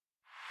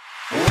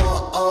And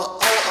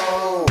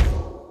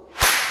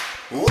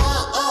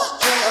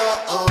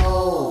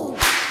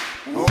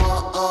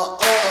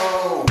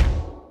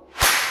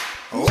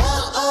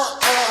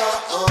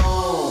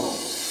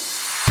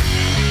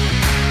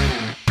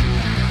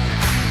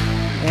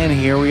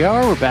here we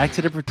are. We're back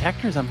to the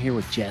Protectors. I'm here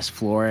with Jess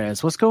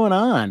Flores. What's going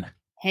on?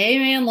 Hey,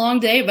 man, long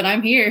day, but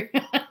I'm here.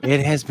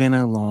 It has been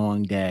a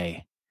long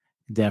day,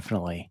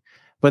 definitely.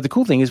 But the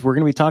cool thing is we're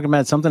going to be talking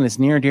about something that's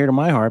near and dear to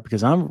my heart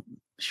because I'm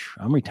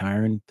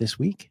retiring this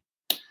week.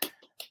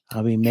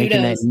 I'll be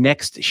making that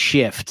next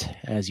shift,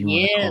 as you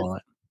want to call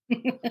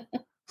it.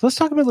 So let's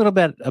talk a little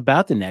bit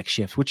about the next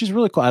shift, which is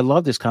really cool. I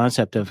love this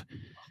concept of,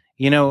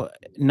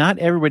 not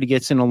everybody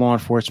gets into law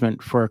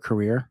enforcement for a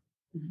career.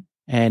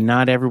 And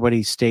not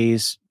everybody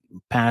stays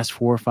past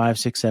 4, 5,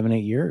 6, 7, 8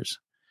 years.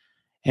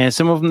 And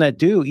some of them that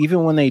do,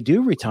 even when they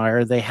do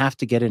retire, they have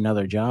to get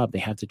another job. They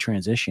have to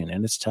transition,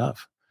 and it's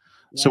tough.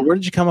 Yeah. So where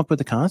did you come up with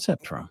the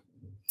concept from?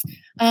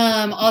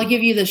 I'll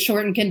give you the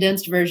short and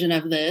condensed version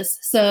of this.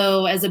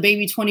 So as a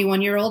baby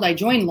 21-year-old, I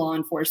joined law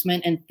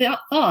enforcement and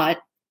thought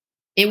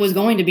it was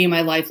going to be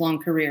my lifelong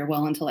career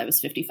well until I was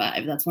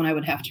 55. That's when I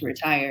would have to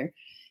retire.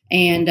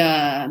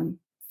 And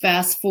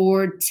fast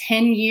forward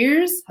 10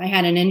 years, I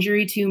had an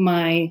injury to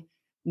my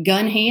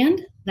gun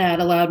hand that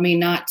allowed me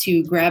not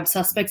to grab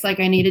suspects like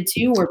I needed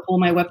to or pull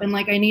my weapon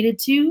like I needed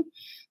to.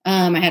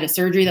 I had a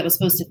surgery that was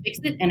supposed to fix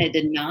it, and it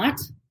did not.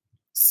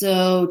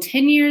 So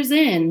 10 years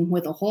in,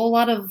 with a whole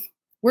lot of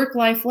work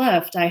life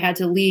left, I had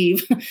to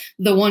leave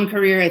the one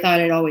career I thought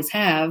I'd always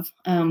have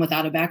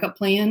without a backup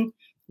plan,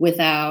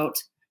 without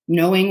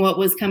knowing what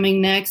was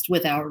coming next,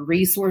 without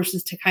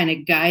resources to kind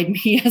of guide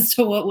me as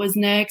to what was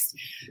next.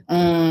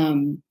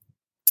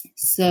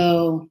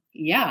 So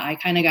yeah, I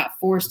kind of got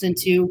forced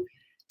into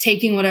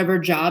taking whatever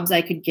jobs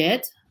I could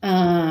get,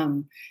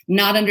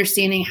 not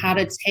understanding how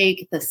to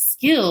take the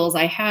skills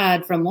I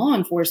had from law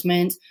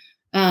enforcement.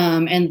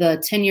 And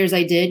the 10 years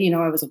I did,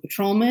 I was a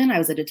patrolman, I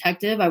was a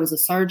detective, I was a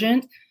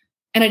sergeant,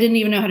 and I didn't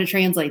even know how to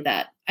translate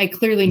that. I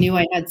clearly knew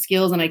I had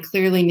skills, and I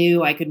clearly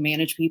knew I could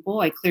manage people.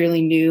 I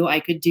clearly knew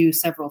I could do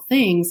several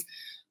things,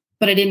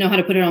 but I didn't know how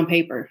to put it on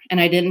paper. And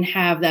I didn't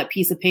have that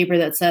piece of paper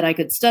that said I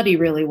could study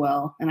really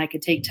well and I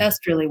could take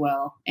tests really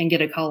well and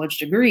get a college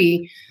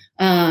degree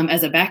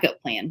as a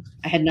backup plan.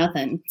 I had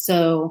nothing.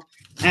 So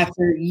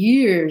after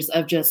years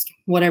of just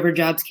whatever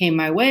jobs came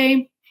my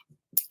way,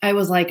 I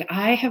was like,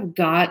 I have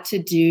got to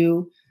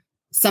do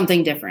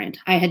something different.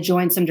 I had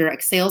joined some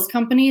direct sales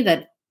company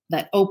that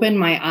opened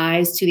my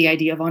eyes to the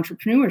idea of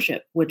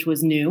entrepreneurship, which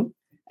was new.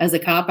 As a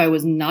cop, I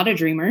was not a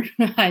dreamer.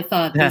 I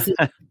thought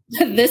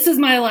this is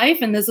my life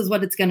and this is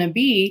what it's going to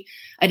be.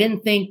 I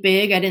didn't think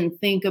big. I didn't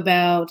think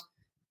about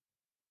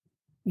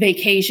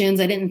vacations.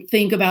 I didn't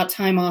think about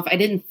time off. I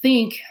didn't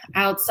think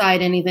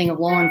outside anything of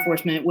law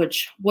enforcement,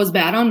 which was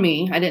bad on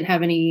me. I didn't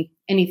have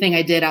anything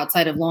I did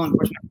outside of law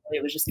enforcement.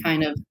 It was just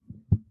kind of,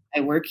 I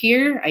work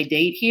here, I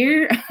date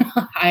here,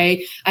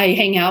 I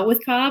hang out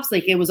with cops.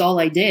 Like, it was all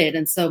I did.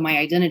 And so my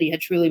identity had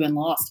truly been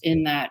lost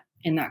in that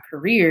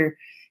career.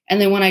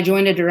 And then when I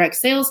joined a direct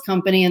sales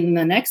company and then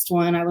the next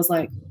one, I was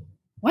like,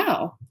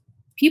 wow,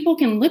 people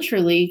can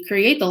literally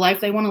create the life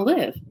they want to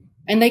live,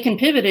 and they can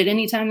pivot it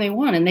anytime they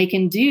want, and they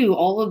can do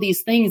all of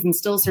these things and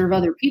still serve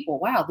other people.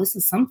 Wow, this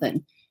is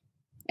something.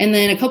 And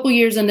then a couple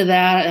years into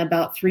that,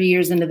 about 3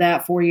 years into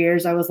that, 4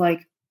 years, I was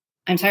like,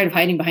 I'm tired of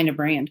hiding behind a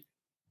brand.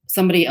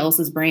 Somebody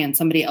else's brand,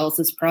 somebody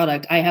else's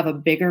product. I have a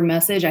bigger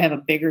message. I have a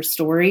bigger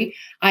story.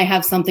 I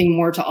have something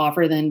more to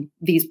offer than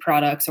these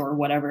products or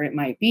whatever it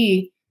might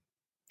be.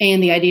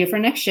 And the idea for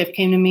Next Shift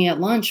came to me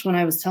at lunch when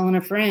I was telling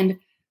a friend,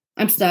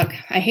 I'm stuck.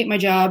 I hate my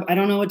job. I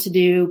don't know what to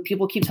do.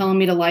 People keep telling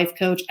me to life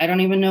coach. I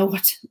don't even know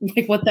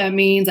what that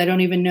means. I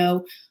don't even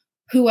know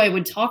who I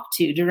would talk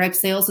to. Direct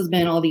sales has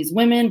been all these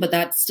women, but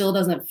that still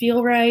doesn't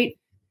feel right.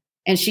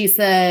 And she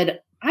said,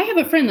 I have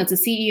a friend that's a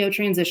CEO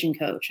transition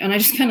coach. And I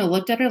just kind of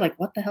looked at her like,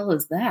 what the hell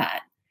is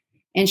that?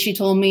 And she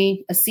told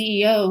me a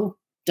CEO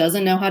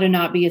doesn't know how to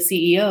not be a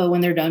CEO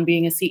when they're done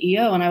being a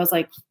CEO. And I was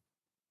like,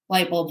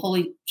 light bulb,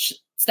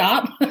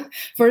 stop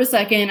for a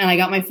second. And I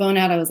got my phone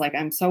out. I was like,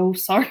 I'm so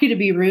sorry to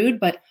be rude,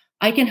 but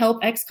I can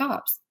help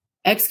ex-cops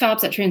that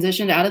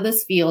transitioned out of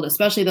this field,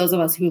 especially those of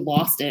us who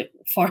lost it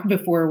far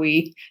before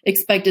we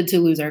expected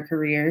to lose our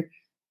career,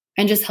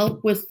 and just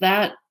help with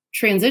that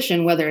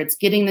transition, whether it's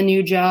getting the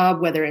new job,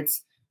 whether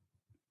it's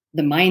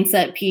the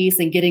mindset piece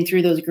and getting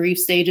through those grief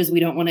stages. We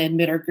don't want to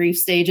admit our grief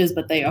stages,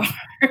 but they are,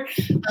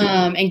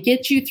 and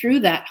get you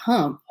through that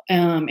hump,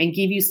 and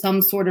give you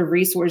some sort of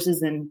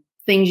resources and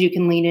things you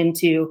can lean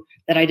into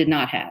that I did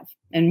not have,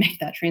 and make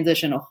that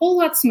transition a whole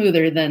lot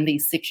smoother than the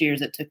 6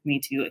 years it took me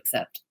to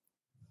accept.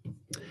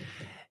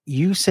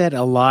 You said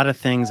a lot of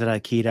things that I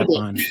keyed up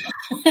on.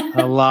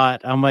 A lot.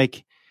 I'm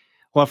like,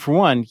 well, for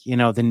one,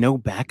 the no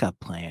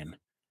backup plan.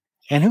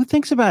 And who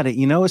thinks about it,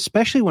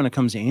 especially when it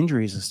comes to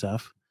injuries and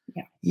stuff.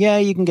 Yeah,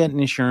 you can get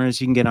insurance,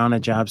 you can get on a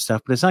job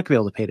stuff, but it's not going to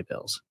be able to pay the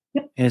bills.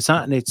 Yep.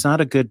 And it's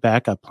not a good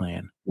backup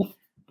plan. Yep.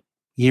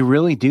 You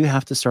really do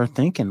have to start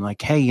thinking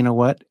like, hey, you know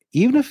what?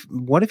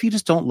 What if you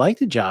just don't like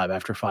the job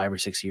after 5 or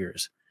 6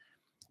 years?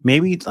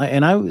 maybe,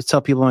 and I would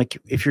tell people, like,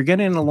 if you're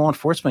getting into law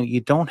enforcement,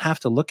 you don't have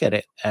to look at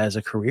it as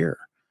a career.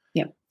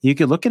 Yep. You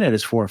could look at it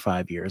as 4 or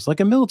 5 years, like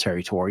a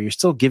military tour. You're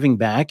still giving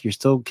back. You're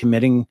still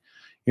committing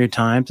your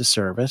time to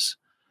service.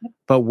 Yep.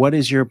 But what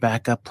is your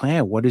backup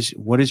plan? What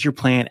is your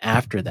plan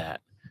after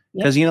that?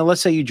 Because, yep.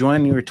 Let's say you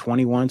join and you're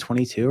 21,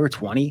 22 or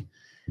 20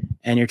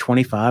 and you're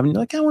 25 and you're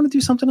like, I want to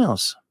do something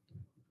else.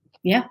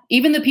 Yeah.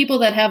 Even the people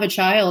that have a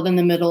child in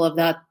the middle of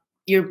that,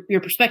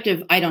 your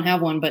perspective, I don't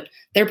have one, but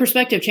their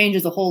perspective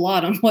changes a whole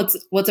lot on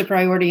what's a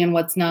priority and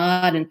what's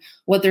not, and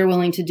what they're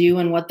willing to do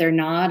and what they're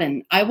not.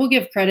 And I will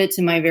give credit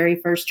to my very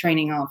first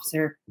training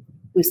officer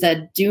who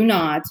said, do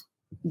not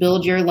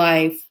build your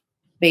life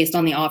based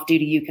on the off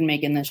duty you can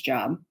make in this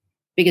job.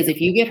 Because if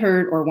you get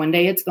hurt or one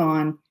day it's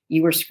gone,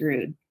 you were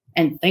screwed.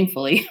 And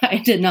thankfully I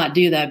did not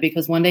do that,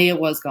 because one day it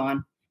was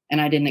gone and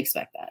I didn't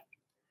expect that.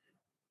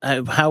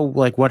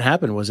 What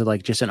happened? Was it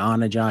like just an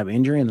on the job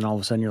injury and then all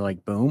of a sudden you're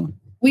like, boom?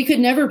 We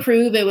could never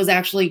prove it was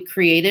actually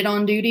created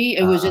on duty.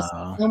 It was just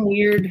some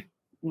weird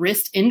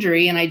wrist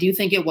injury. And I do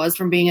think it was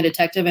from being a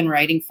detective and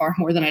writing far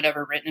more than I'd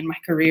ever written in my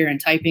career and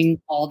typing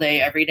all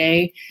day, every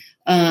day.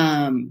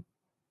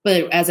 But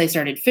as I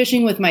started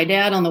fishing with my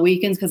dad on the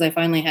weekends, because I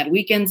finally had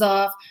weekends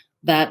off,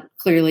 that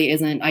clearly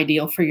isn't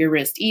ideal for your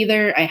wrist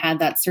either. I had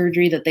that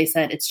surgery that they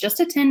said, it's just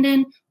a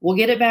tendon. We'll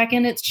get it back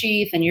in its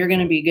sheath and you're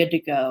going to be good to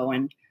go.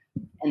 And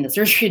the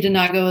surgery did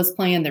not go as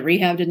planned. The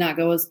rehab did not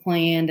go as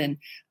planned. And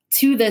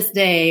to this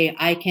day,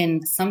 I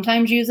can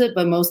sometimes use it,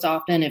 but most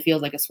often it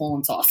feels like a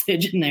swollen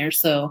sausage in there.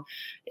 So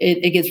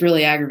it gets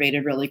really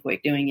aggravated really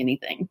quick doing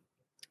anything.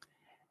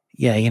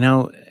 Yeah.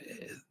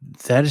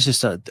 That is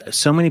just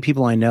so many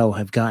people I know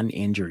have gotten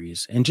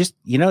injuries, and just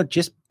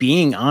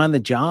being on the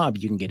job,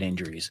 you can get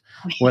injuries,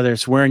 whether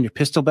it's wearing your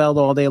pistol belt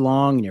all day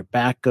long and your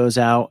back goes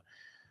out,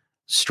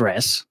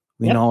 stress.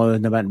 We know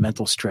about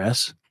mental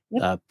stress,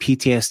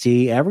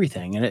 PTSD,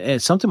 everything.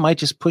 And something might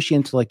just push you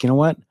into like,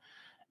 what?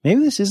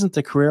 Maybe this isn't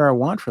the career I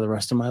want for the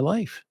rest of my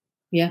life.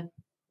 Yeah.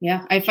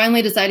 Yeah. I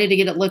finally decided to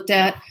get it looked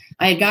at.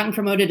 I had gotten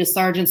promoted to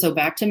sergeant. So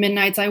back to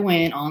midnights I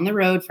went on the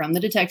road from the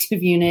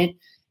detective unit,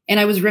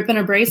 and I was ripping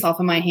a brace off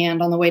of my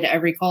hand on the way to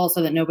every call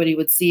so that nobody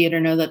would see it or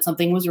know that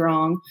something was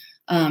wrong.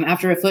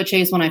 After a foot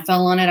chase, when I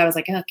fell on it, I was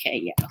like, okay,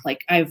 yeah,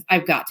 like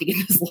I've got to get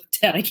this looked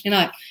at. I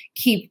cannot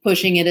keep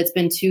pushing it. It's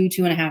been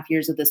 2.5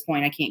 years at this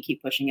point. I can't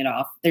keep pushing it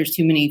off. There's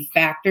too many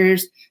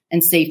factors,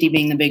 and safety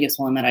being the biggest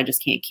one, that I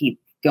just can't keep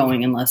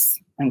going unless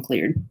I'm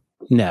cleared.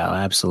 No,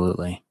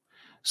 absolutely.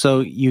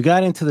 So you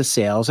got into the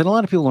sales, and a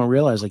lot of people don't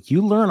realize, like,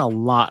 you learn a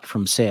lot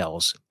from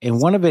sales.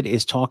 And one of it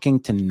is talking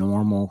to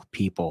normal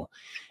people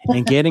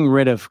and getting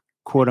rid of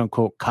quote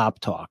unquote cop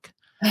talk.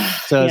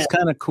 So it's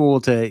kind of cool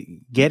to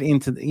get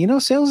into,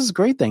 sales is a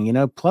great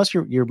thing, plus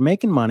you're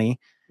making money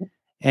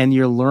and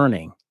you're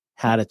learning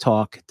how to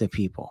talk to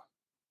people.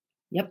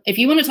 Yep. If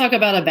you want to talk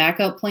about a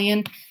backup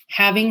plan,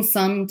 having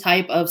some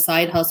type of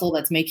side hustle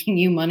that's making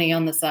you money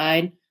on the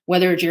side,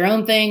 whether it's your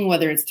own thing,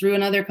 whether it's through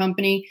another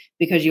company,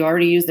 because you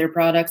already use their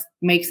products,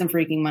 make some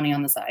freaking money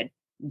on the side.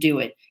 Do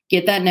it.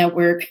 Get that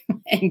network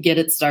and get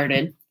it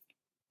started.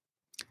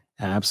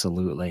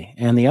 Absolutely.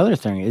 And the other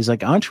thing is, like,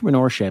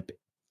 entrepreneurship,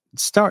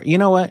 you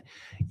know what?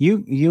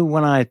 You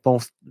and I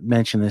both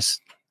mentioned this.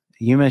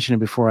 You mentioned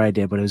it before I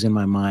did, but it was in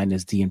my mind,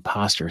 is the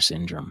imposter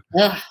syndrome.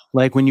 Ugh.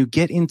 Like, when you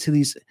get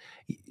into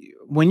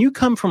when you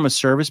come from a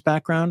service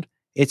background,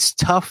 it's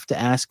tough to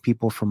ask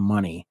people for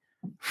money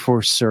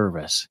for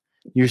service.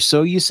 You're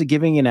so used to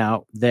giving it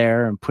out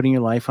there and putting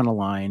your life on a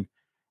line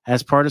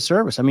as part of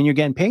service. I mean, you're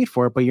getting paid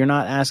for it, but you're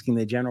not asking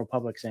the general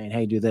public saying,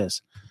 hey, do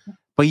this.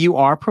 But you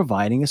are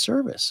providing a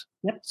service.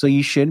 Yep. So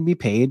you should be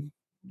paid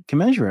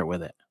commensurate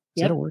with it.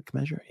 Is that a word,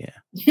 commensurate?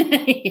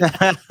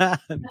 Yeah.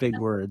 Big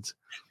words.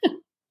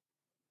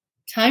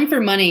 Time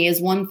for money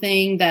is one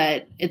thing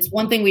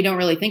we don't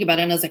really think about.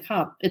 And as a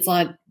cop, it's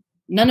like,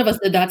 none of us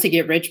did that to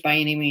get rich by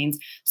any means.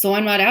 So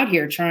I'm not out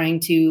here trying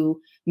to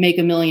make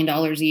 $1 million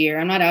a year.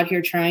 I'm not out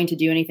here trying to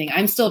do anything.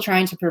 I'm still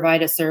trying to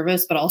provide a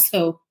service, but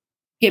also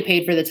get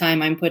paid for the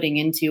time I'm putting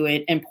into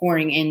it and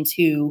pouring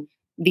into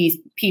these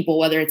people,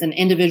 whether it's an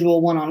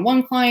individual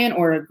one-on-one client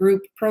or a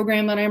group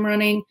program that I'm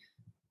running.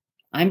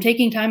 I'm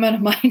taking time out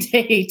of my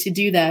day to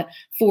do that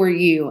for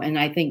you. And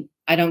I think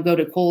I don't go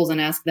to Kohl's and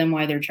ask them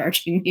why they're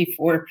charging me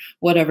for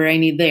whatever I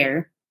need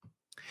there.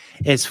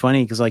 It's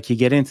funny because, like, you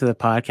get into the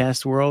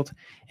podcast world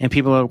and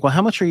people are like, well,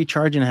 how much are you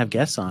charging to have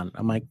guests on?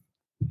 I'm like,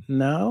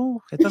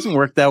 no, it doesn't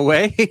work that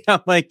way.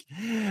 I'm like,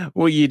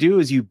 what you do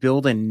is you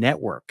build a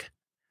network.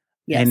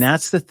 Yes. And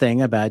that's the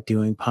thing about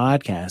doing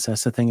podcasts.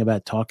 That's the thing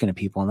about talking to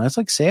people. And that's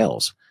like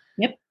sales.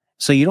 Yep.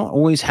 So you don't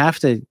always have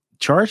to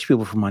charge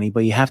people for money,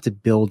 but you have to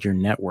build your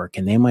network,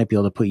 and they might be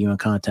able to put you in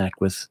contact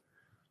with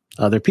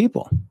other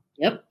people.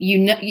 Yep.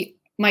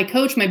 My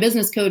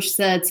business coach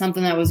said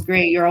something that was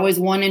great. You're always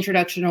one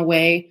introduction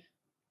away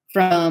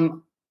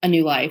from a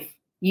new life.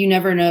 You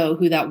never know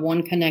who that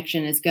one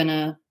connection is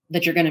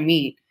that you're going to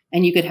meet.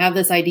 And you could have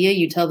this idea,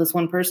 you tell this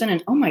one person,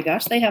 and oh my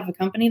gosh, they have a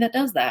company that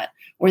does that.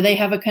 Or they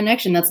have a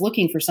connection that's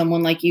looking for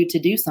someone like you to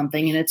do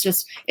something. And it's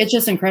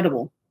just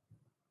incredible.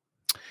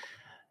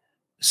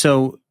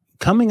 So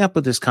coming up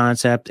with this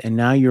concept and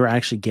now you're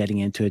actually getting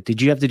into it,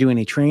 did you have to do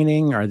any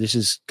training, or this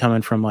is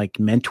coming from like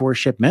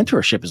mentorship?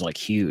 Mentorship is like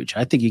huge.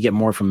 I think you get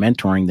more from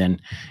mentoring than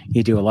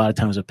you do a lot of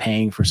times of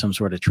paying for some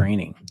sort of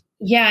training.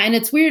 Yeah. And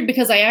it's weird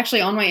because I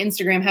actually on my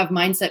Instagram have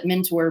Mindset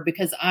Mentor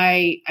because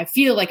I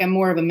feel like I'm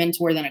more of a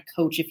mentor than a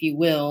coach, if you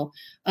will.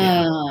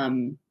 Yeah.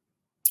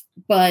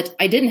 But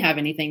I didn't have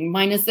anything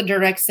minus the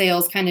direct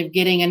sales, kind of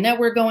getting a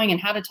network going and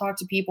how to talk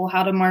to people,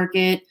 how to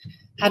market,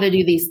 how to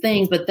do these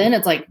things. But then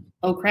it's like,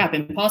 oh crap,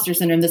 imposter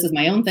syndrome. This is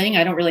my own thing.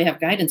 I don't really have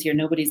guidance here.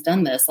 Nobody's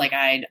done this. Like,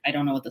 I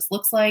don't know what this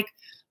looks like,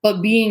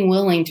 but being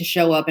willing to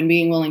show up and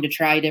being willing to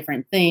try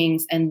different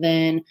things. And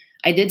then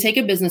I did take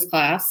a business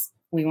class.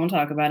 We won't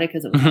talk about it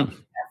because it was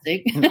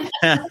fantastic.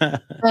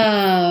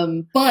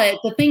 But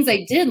the things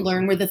I did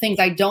learn were the things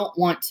I don't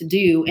want to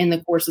do in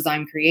the courses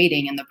I'm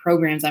creating and the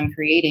programs I'm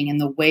creating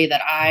and the way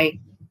that I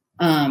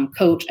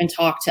coach and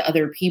talk to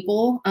other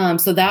people.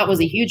 So that was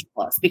a huge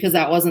plus because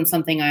that wasn't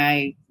something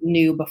I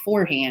knew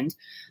beforehand.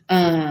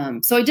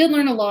 So I did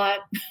learn a lot,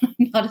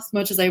 not as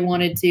much as I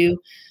wanted to,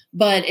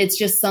 but it's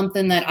just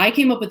something that I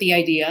came up with the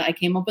idea. I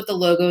came up with the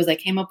logos. I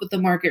came up with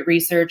the market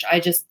research. I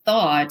just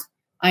thought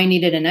I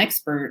needed an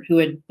expert who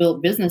had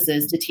built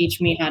businesses to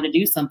teach me how to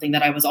do something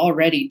that I was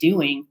already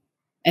doing.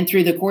 And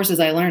through the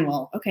courses I learned,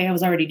 well, okay, I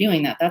was already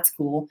doing that. That's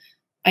cool.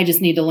 I just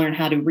need to learn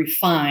how to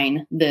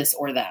refine this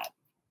or that.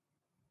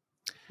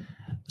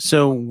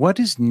 So what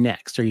is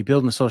next? Are you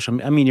building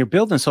you're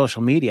building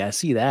social media. I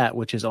see that,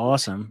 which is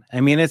awesome.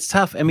 I mean, it's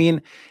tough. I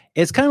mean,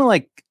 it's kind of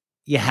like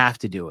you have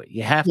to do it.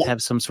 You have to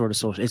have some sort of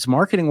social. It's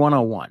marketing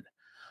 101.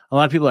 A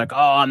lot of people are like,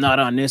 oh, I'm not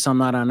on this, I'm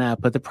not on that.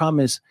 But the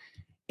problem is,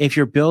 if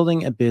you're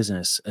building a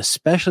business,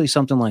 especially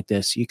something like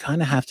this, you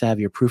kind of have to have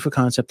your proof of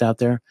concept out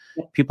there.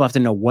 People have to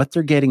know what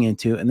they're getting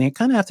into, and they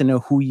kind of have to know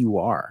who you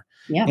are.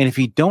 Yeah. And if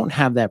you don't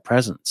have that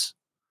presence,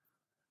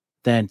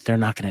 then they're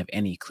not going to have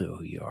any clue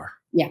who you are.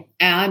 Yeah,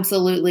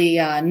 absolutely.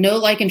 Know,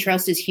 like, and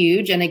trust is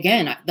huge. And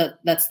again,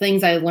 that's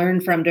things I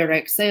learned from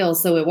direct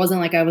sales. So it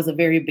wasn't like I was a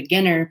very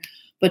beginner,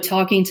 but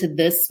talking to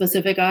this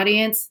specific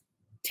audience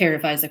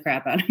terrifies the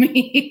crap out of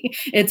me.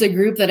 It's a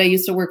group that I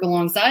used to work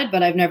alongside,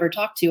 but I've never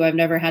talked to. I've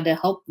never had to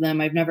help them.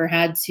 I've never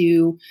had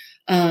to.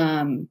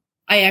 I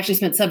actually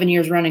spent 7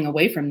 years running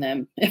away from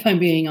them, if I'm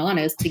being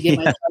honest, to get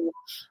myself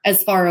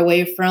as far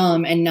away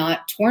from and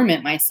not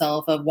torment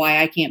myself of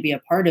why I can't be a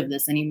part of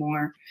this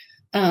anymore.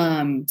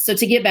 So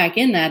to get back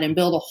in that and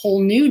build a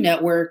whole new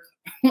network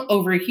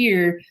over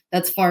here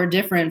that's far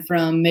different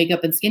from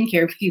makeup and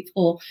skincare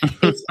people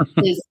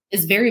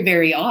is very,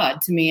 very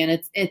odd to me.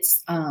 And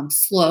it's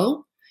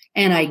slow.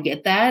 And I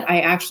get that.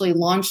 I actually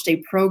launched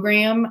a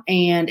program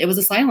and it was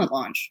a silent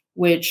launch,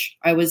 which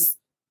I was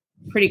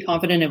pretty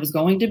confident it was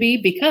going to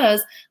be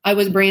because I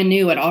was brand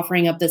new at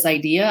offering up this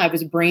idea. I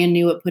was brand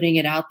new at putting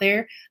it out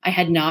there. I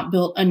had not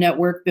built a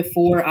network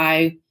before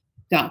I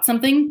got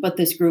something, but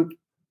this group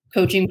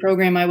coaching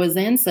program I was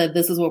in said,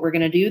 this is what we're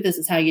going to do. This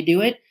is how you do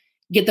it.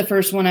 Get the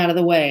first one out of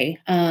the way.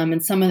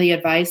 And some of the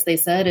advice they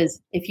said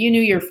is, if you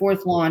knew your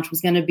fourth launch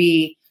was going to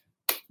be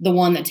the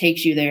one that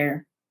takes you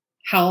there,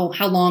 how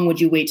long would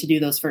you wait to do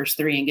those first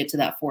three and get to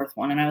that fourth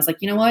one? And I was like,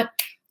 you know what?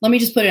 Let me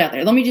just put it out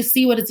there. Let me just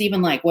see what it's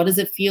even like. What does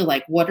it feel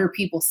like? What are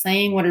people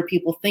saying? What are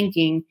people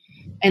thinking?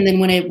 And then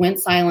when it went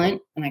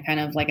silent, and I kind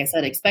of, like I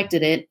said,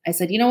 expected it, I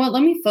said, you know what?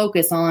 Let me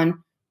focus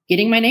on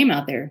getting my name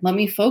out there. Let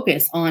me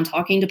focus on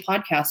talking to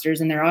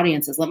podcasters and their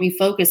audiences. Let me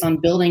focus on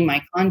building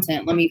my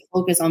content. Let me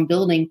focus on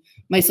building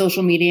my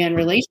social media and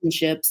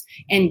relationships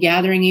and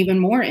gathering even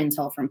more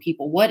intel from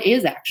people. What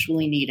is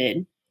actually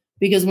needed?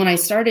 Because when I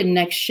started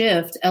Next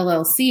Shift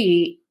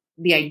LLC,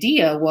 the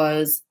idea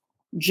was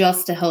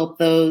just to help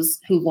those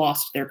who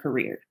lost their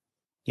career.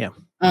 Yeah.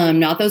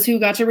 Not those who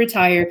got to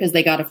retire because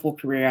they got a full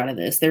career out of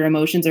this. Their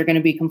emotions are going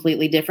to be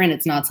completely different.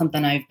 It's not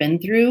something I've been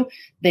through.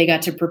 They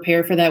got to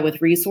prepare for that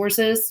with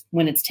resources.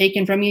 When it's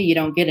taken from you, you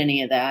don't get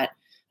any of that.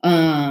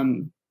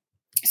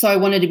 So I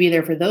wanted to be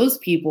there for those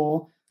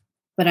people,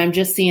 but I'm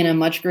just seeing a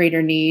much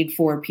greater need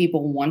for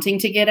people wanting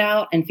to get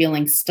out and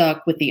feeling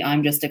stuck with the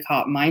I'm just a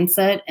cop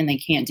mindset and they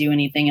can't do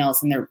anything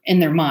else in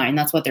their mind.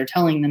 That's what they're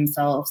telling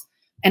themselves.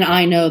 And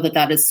I know that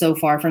that is so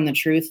far from the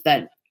truth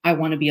that I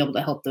want to be able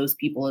to help those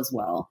people as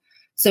well.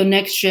 So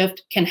Next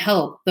Shift can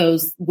help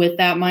those with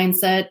that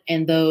mindset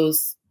and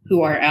those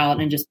who are out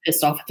and just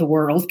pissed off at the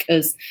world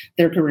because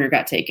their career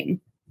got taken.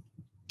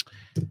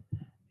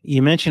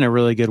 You mentioned a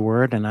really good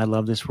word, and I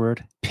love this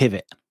word,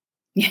 pivot.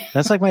 Yeah.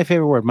 That's like my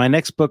favorite word. My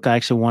next book, I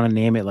actually want to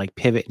name it like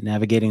Pivot,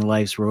 Navigating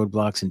Life's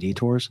Roadblocks and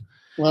Detours.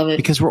 Love it.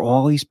 Because we're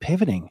always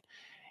pivoting.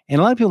 And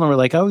a lot of people are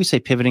like, I always say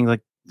pivoting,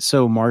 like,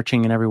 so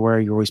marching and everywhere,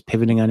 you're always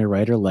pivoting on your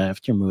right or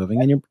left, you're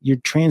moving and you're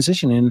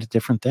transitioning into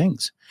different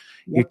things.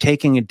 Yep. You're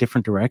taking a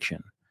different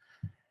direction.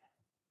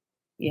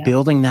 Yeah.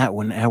 Building that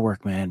one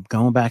network, man,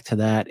 going back to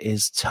that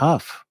is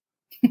tough.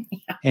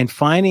 Yeah.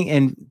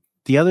 And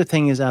the other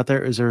thing is out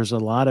there is there's a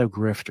lot of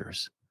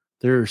grifters.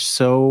 There are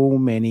so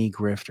many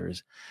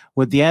grifters.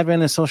 With the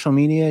advent of social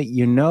media,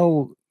 you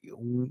know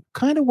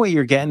kind of what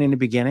you're getting in the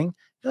beginning.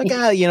 You're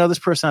like, this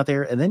person out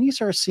there, and then you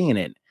start seeing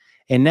it.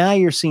 And now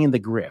you're seeing the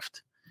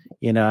grift.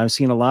 I've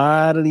seen a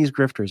lot of these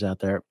grifters out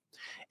there,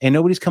 and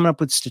nobody's coming up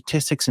with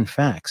statistics and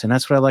facts. And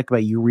that's what I like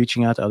about you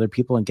reaching out to other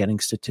people and getting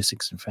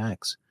statistics and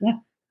facts. Yeah,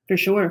 for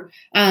sure.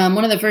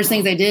 One of the first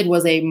things I did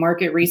was a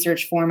market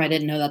research form. I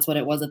didn't know that's what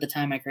it was at the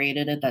time I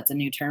created it. That's a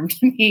new term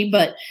to me,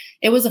 but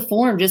it was a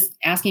form just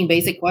asking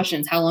basic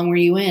questions. How long were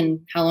you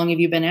in? How long have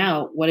you been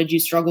out? What did you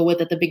struggle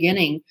with at the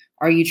beginning?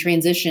 Are you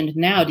transitioned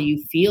now? Do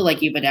you feel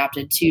like you've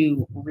adapted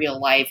to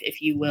real life,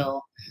 if you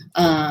will?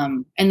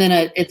 And then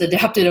it's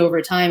adapted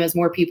over time as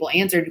more people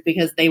answered,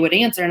 because they would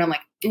answer. And I'm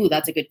like, ooh,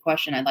 that's a good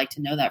question. I'd like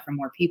to know that from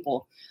more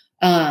people.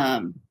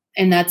 And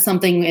that's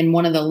something in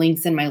one of the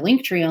links in my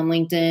link tree on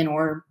LinkedIn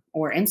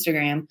or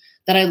Instagram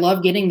that I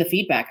love getting the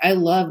feedback. I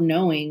love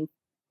knowing,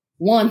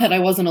 one, that I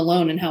wasn't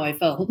alone in how I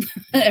felt.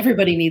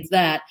 Everybody needs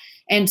that.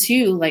 And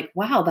two, like,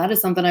 wow, that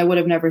is something I would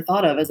have never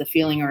thought of as a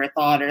feeling or a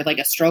thought or like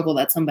a struggle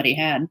that somebody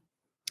had.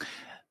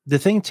 The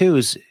thing too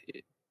is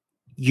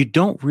you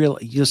don't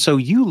really, so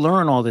you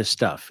learn all this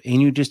stuff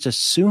and you just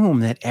assume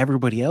that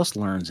everybody else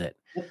learns it.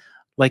 Yep.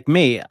 Like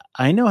me,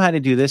 I know how to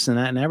do this and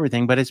that and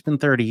everything, but it's been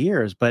 30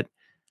 years, but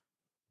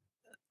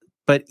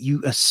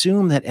you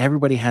assume that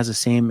everybody has the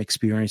same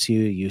experience.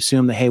 You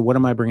assume that, hey, what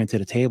am I bringing to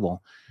the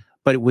table?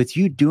 But with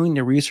you doing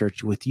the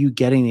research, with you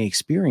getting the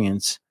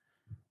experience,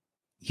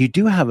 you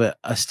do have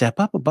a step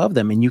up above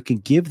them and you can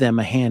give them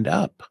a hand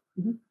up.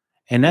 Mm-hmm.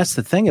 And that's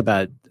the thing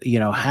about,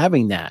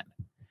 having that.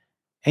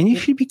 And you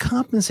should be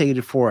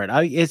compensated for it.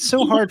 It's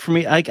so hard for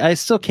me. I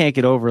still can't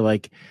get over,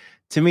 like,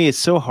 to me, it's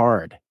so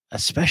hard,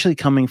 especially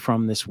coming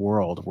from this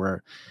world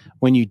where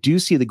when you do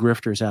see the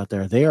grifters out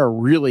there, they are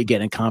really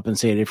getting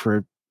compensated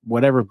for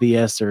whatever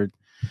BS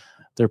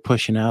they're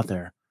pushing out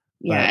there.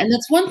 Yeah. And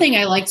that's one thing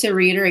I like to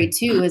reiterate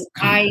too, is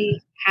I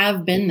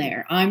have been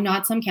there. I'm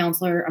not some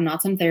counselor. I'm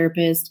not some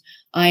therapist.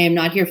 I am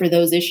not here for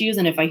those issues.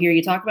 And if I hear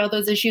you talk about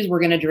those issues,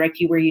 we're going to direct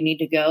you where you need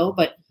to go.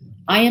 But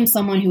I am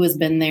someone who has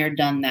been there,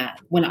 done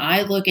that. When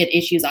I look at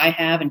issues I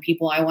have and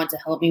people I want to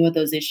help me with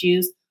those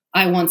issues,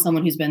 I want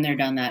someone who's been there,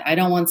 done that. I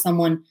don't want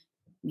someone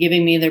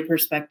giving me their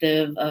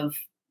perspective of,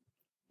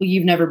 well,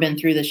 you've never been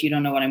through this. You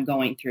don't know what I'm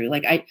going through.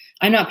 Like,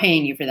 I'm not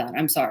paying you for that.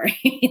 I'm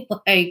sorry.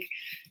 Like,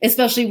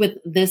 especially with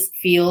this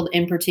field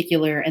in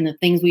particular and the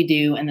things we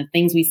do and the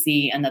things we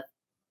see and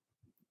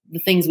the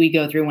things we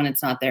go through when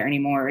it's not there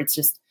anymore. It's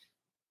just,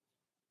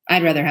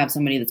 I'd rather have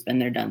somebody that's been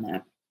there, done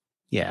that.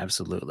 Yeah,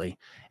 absolutely.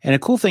 And a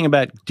cool thing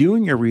about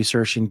doing your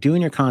research and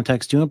doing your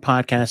contacts, doing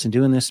podcasts and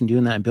doing this and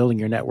doing that and building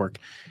your network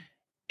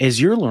is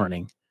you're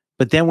learning.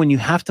 But then when you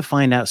have to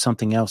find out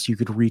something else, you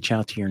could reach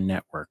out to your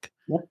network.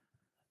 Yep.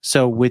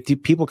 So with the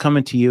people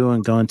coming to you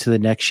and going to the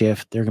next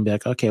shift, they're going to be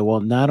like, okay, well,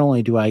 not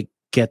only do I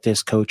get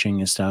this coaching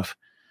and stuff,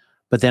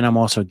 but then I'm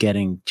also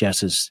getting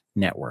Jess's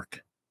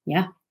network.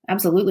 Yeah,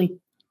 absolutely.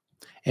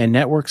 And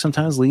networks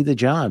sometimes lead to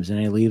jobs, and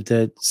they lead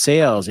to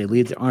sales. They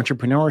lead to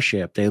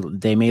entrepreneurship.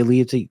 They may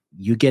lead to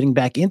you getting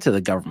back into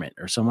the government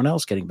or someone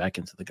else getting back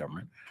into the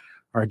government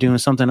or doing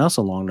something else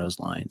along those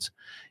lines.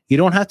 You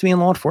don't have to be in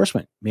law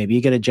enforcement. Maybe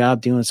you get a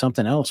job doing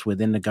something else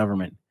within the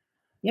government.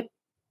 Yep.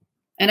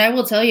 And I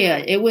will tell you,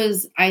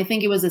 I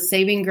think it was a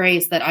saving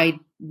grace that I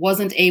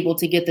wasn't able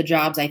to get the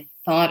jobs I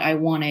thought I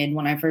wanted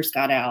when I first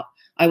got out.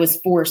 I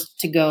was forced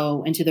to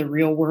go into the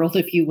real world,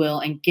 if you will,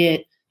 and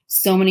get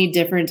so many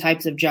different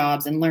types of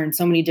jobs and learn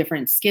so many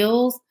different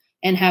skills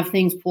and have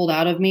things pulled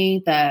out of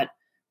me that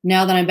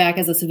now that I'm back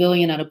as a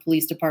civilian at a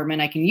police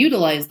department, I can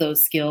utilize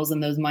those skills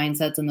and those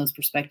mindsets and those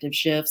perspective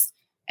shifts.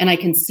 And I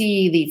can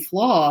see the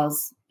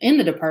flaws in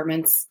the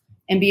departments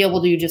and be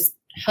able to just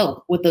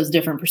help with those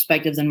different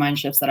perspectives and mind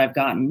shifts that I've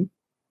gotten.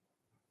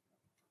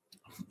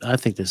 I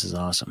think this is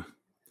awesome.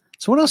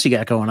 So what else you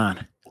got going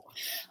on?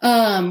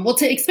 Well,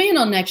 to expand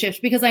on next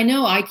shift, because I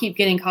know I keep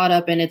getting caught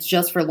up and it's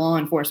just for law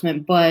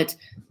enforcement, but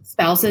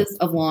spouses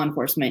of law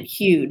enforcement,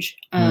 huge.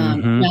 Now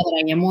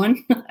that I am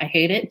one, I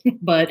hate it,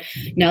 but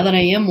now that I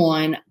am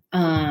one,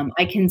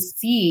 I can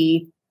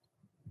see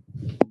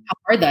how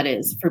hard that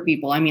is for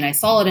people. I mean, I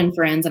saw it in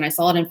friends and I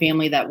saw it in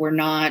family that were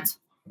not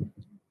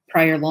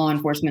prior law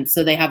enforcement,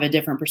 so they have a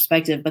different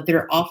perspective, but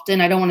they're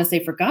often, I don't want to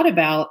say forgot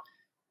about,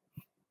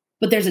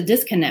 but there's a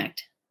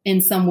disconnect. In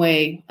some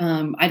way,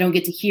 I don't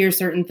get to hear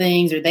certain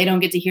things, or they don't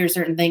get to hear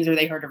certain things, or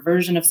they heard a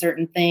version of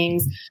certain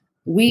things.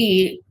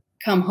 We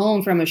come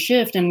home from a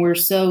shift and we're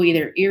so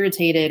either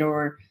irritated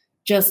or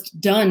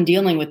just done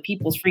dealing with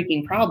people's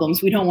freaking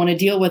problems. We don't want to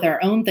deal with our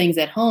own things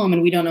at home,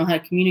 and we don't know how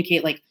to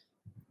communicate. Like,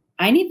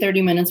 I need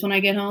 30 minutes when I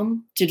get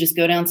home to just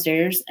go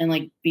downstairs and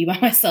like be by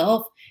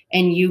myself,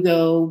 and you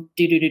go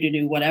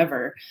do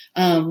whatever.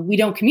 We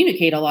don't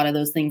communicate a lot of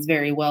those things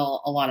very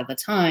well a lot of the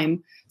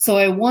time. So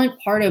I want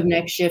part of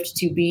next shift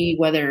to be,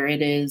 whether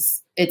it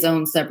is its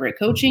own separate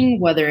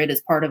coaching, whether it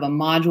is part of a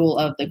module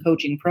of the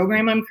coaching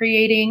program I'm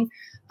creating.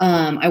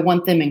 I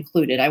want them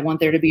included. I want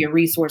there to be a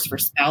resource for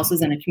spouses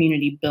and a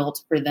community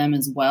built for them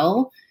as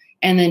well.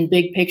 And then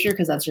big picture,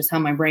 because that's just how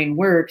my brain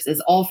works,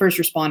 is all first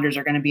responders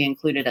are going to be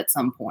included at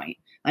some point.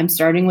 I'm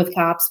starting with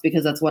cops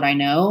because that's what I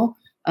know.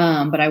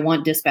 But I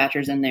want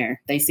dispatchers in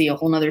there. They see a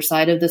whole nother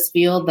side of this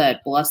field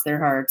that, bless their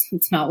hearts,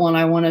 it's not one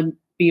I want to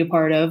be a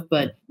part of,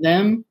 but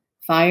them,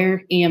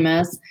 fire,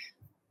 EMS.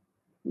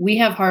 We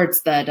have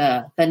hearts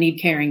that need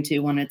caring to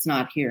when it's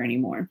not here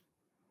anymore.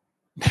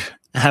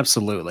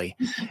 Absolutely.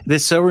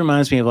 This so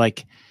reminds me of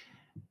like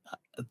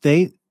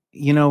they,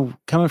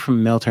 coming from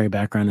a military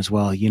background as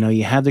well,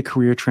 you have the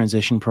career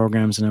transition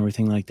programs and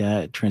everything like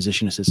that,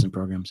 transition assistance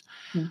programs,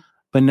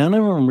 but none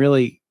of them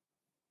really,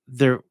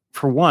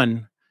 for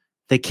one,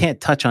 they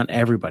can't touch on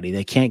everybody.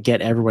 They can't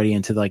get everybody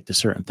into like the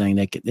certain thing.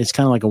 It's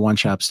kind of like a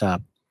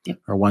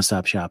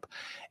one-stop shop.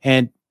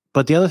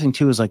 But the other thing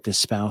too is like the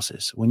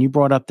spouses. When you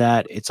brought up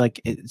that, it's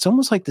like, it's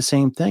almost like the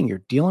same thing.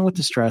 You're dealing with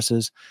the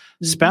stresses.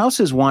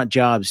 Spouses want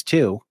jobs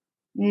too.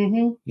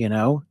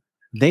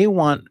 They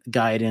want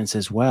guidance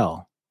as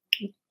well.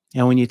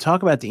 And when you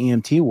talk about the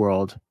EMT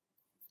world,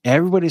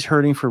 everybody's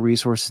hurting for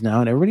resources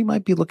now, and everybody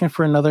might be looking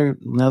for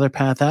another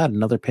path out,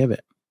 another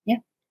pivot. Yeah,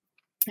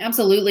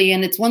 absolutely.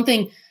 And it's one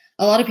thing,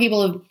 a lot of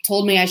people have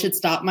told me I should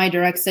stop my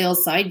direct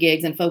sales side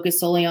gigs and focus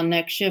solely on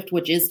next shift,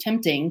 which is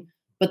tempting.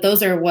 But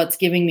those are what's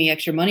giving me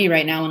extra money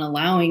right now and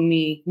allowing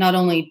me not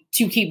only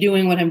to keep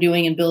doing what I'm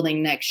doing and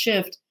building next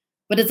shift,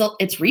 but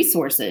it's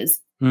resources.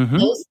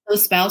 Those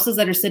spouses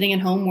that are sitting at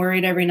home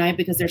worried every night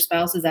because their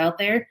spouse is out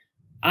there,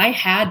 I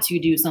had to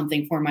do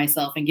something for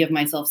myself and give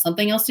myself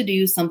something else to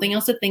do, something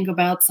else to think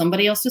about,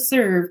 somebody else to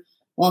serve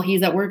while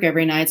he's at work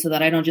every night so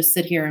that I don't just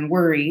sit here and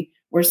worry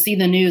or see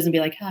the news and be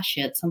like,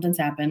 shit, something's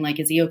happened. Like,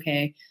 is he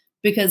okay?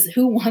 Because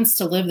who wants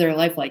to live their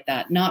life like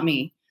that? Not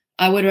me.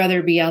 I would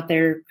rather be out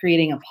there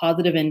creating a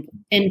positive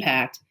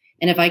impact.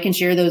 And if I can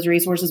share those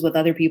resources with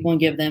other people and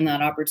give them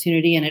that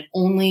opportunity and it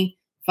only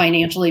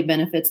financially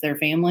benefits their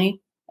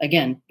family,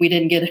 again, we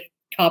didn't get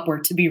cop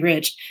work to be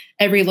rich.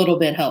 Every little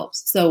bit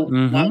helps. So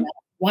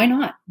why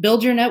not?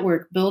 Build your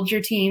network, build your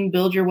team,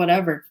 build your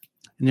whatever.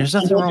 And there's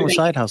nothing wrong with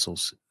side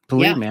hustles.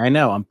 Believe me, I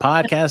know. I'm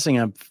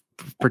podcasting. I'm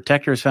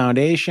Protectors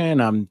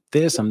Foundation. I'm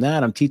this, I'm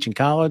that. I'm teaching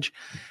college.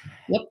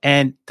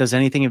 And does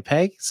anything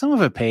pay? Some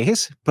of it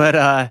pays, but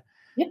a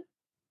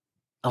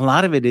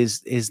lot of it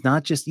is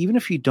not just, even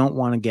if you don't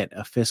want to get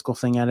a fiscal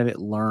thing out of it,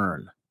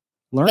 learn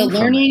the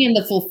learning and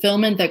the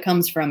fulfillment that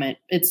comes from it.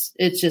 It's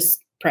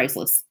just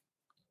priceless.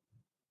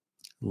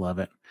 Love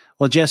it.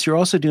 Well, Jess, you're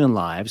also doing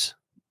lives.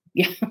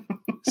 Yeah.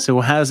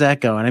 So how's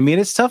that going? I mean,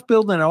 it's tough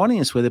building an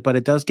audience with it, but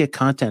it does get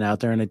content out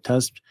there and it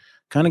does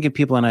kind of give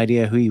people an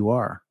idea who you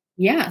are.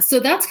 Yeah. So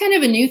that's kind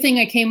of a new thing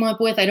I came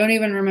up with. I don't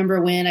even remember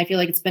when. I feel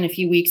like it's been a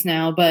few weeks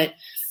now, but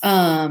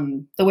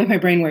the way my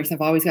brain works, I've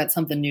always got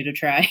something new to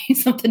try,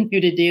 something new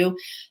to do.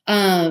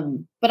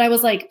 But I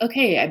was like,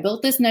 okay, I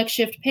built this next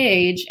shift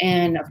page.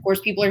 And of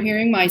course, people are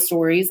hearing my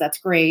stories. That's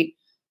great.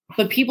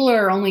 But people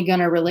are only going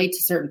to relate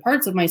to certain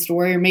parts of my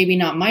story, or maybe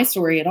not my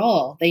story at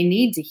all. They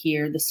need to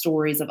hear the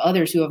stories of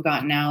others who have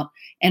gotten out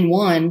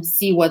and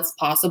see what's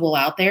possible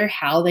out there,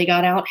 how they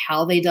got out,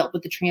 how they dealt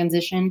with the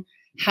transition,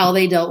 how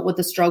they dealt with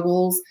the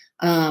struggles,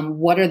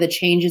 what are the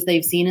changes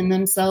they've seen in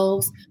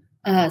themselves.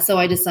 So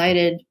I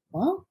decided,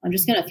 well, I'm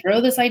just going to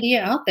throw this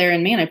idea out there.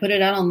 And man, I put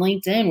it out on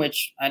LinkedIn,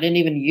 which I didn't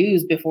even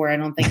use before. I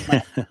don't think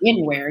like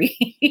January.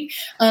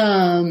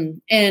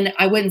 And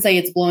I wouldn't say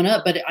it's blown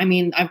up, but I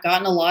mean, I've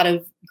gotten a lot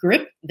of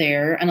grip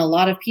there and a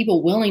lot of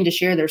people willing to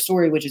share their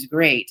story, which is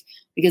great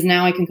because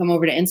now I can come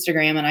over to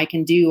Instagram and I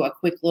can do a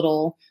quick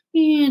little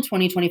 20,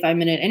 25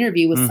 minute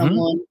interview with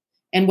someone.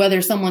 And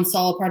whether someone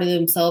saw a part of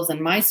themselves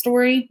in my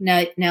story,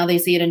 now they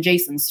see it in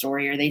Jason's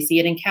story, or they see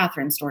it in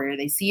Catherine's story, or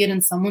they see it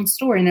in someone's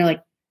story. And they're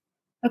like,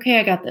 okay,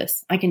 I got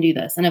this. I can do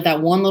this. And if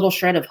that one little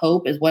shred of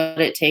hope is what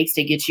it takes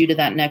to get you to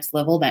that next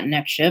level, that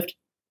next shift,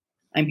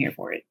 I'm here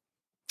for it.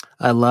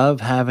 I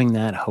love having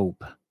that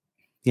hope.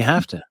 You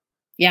have to.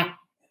 Yeah.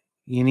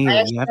 You need I it.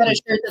 actually got a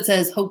shirt that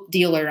says Hope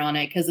Dealer on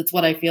it because it's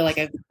what I feel like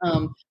I've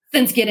become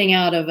since getting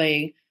out of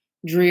a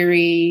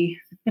dreary,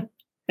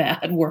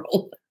 bad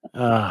world.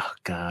 Oh,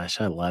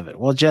 gosh. I love it.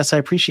 Well, Jess, I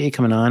appreciate you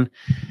coming on.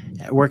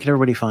 Where can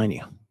everybody find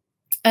you?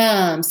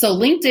 So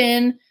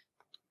LinkedIn,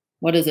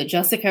 what is it?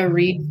 Jessica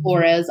Reed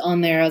Flores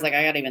on there. I was like,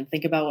 I got to even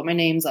think about what my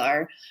names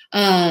are.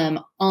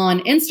 On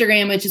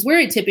Instagram, which is where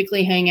I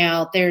typically hang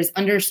out, there's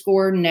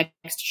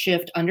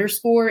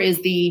 _next_shift_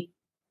 is the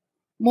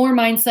more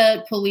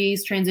mindset,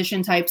 police,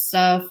 transition type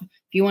stuff.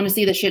 If you want to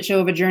see the shit show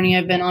of a journey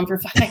I've been on for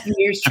 5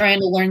 years trying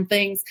to learn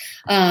things,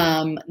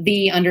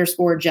 the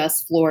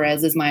 _Jess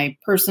Flores is my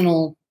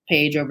personal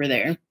page over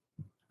there.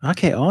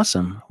 Okay,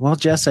 awesome. Well,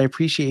 Jess, I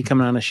appreciate you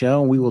coming on the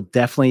show. We will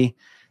definitely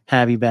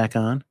have you back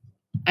on.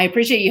 I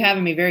appreciate you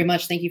having me very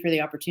much. Thank you for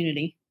the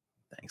opportunity.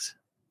 Thanks.